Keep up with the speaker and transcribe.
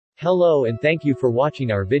Hello and thank you for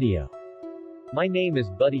watching our video. My name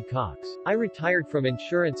is Buddy Cox. I retired from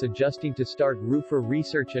insurance adjusting to start Roofer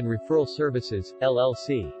Research and Referral Services,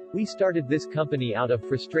 LLC. We started this company out of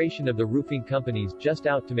frustration of the roofing companies just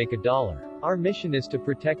out to make a dollar. Our mission is to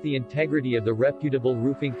protect the integrity of the reputable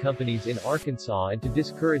roofing companies in Arkansas and to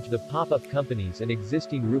discourage the pop-up companies and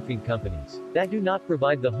existing roofing companies that do not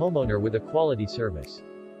provide the homeowner with a quality service.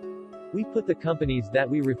 We put the companies that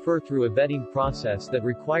we refer through a vetting process that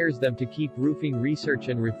requires them to keep Roofing Research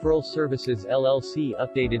and Referral Services LLC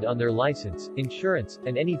updated on their license, insurance,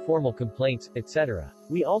 and any formal complaints, etc.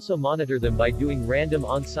 We also monitor them by doing random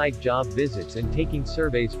on-site job visits and taking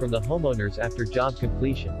surveys from the homeowners after job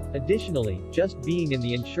completion. Additionally, just being in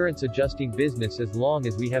the insurance adjusting business as long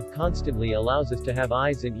as we have constantly allows us to have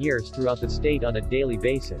eyes and ears throughout the state on a daily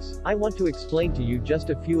basis. I want to explain to you just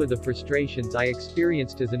a few of the frustrations I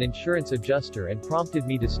experienced as an insurance adjuster and prompted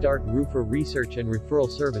me to start Roofer Research and Referral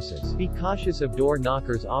Services. Be cautious of door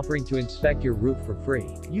knockers offering to inspect your roof for free.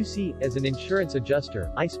 You see, as an insurance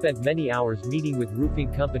adjuster, I spent many hours meeting with roofing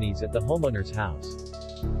companies at the homeowner's house.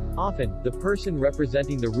 Often, the person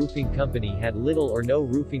representing the roofing company had little or no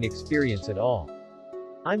roofing experience at all.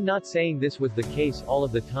 I'm not saying this was the case all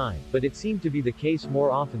of the time, but it seemed to be the case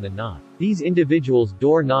more often than not. These individuals,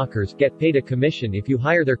 door knockers, get paid a commission if you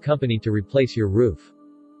hire their company to replace your roof.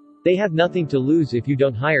 They have nothing to lose if you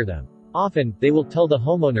don't hire them. Often, they will tell the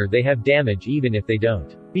homeowner they have damage even if they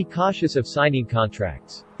don't. Be cautious of signing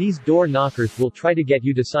contracts. These door knockers will try to get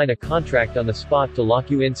you to sign a contract on the spot to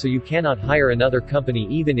lock you in so you cannot hire another company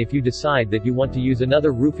even if you decide that you want to use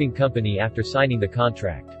another roofing company after signing the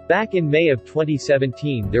contract. Back in May of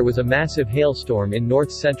 2017 there was a massive hailstorm in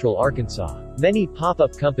north-central Arkansas. Many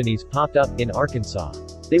pop-up companies popped up in Arkansas.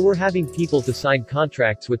 They were having people to sign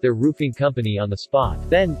contracts with their roofing company on the spot.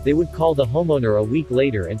 Then, they would call the homeowner a week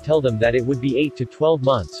later and tell them that it would be 8 to 12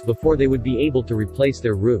 months before they would be able to replace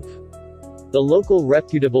their roof. The local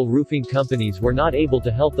reputable roofing companies were not able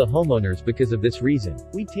to help the homeowners because of this reason.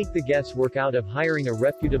 We take the guesswork out of hiring a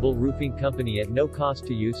reputable roofing company at no cost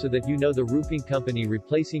to you so that you know the roofing company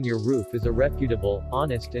replacing your roof is a reputable,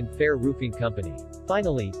 honest and fair roofing company.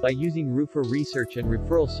 Finally, by using Roofer Research and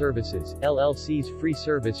Referral Services, LLC's free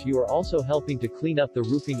service, you are also helping to clean up the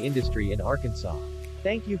roofing industry in Arkansas.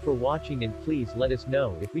 Thank you for watching and please let us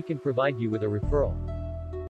know if we can provide you with a referral.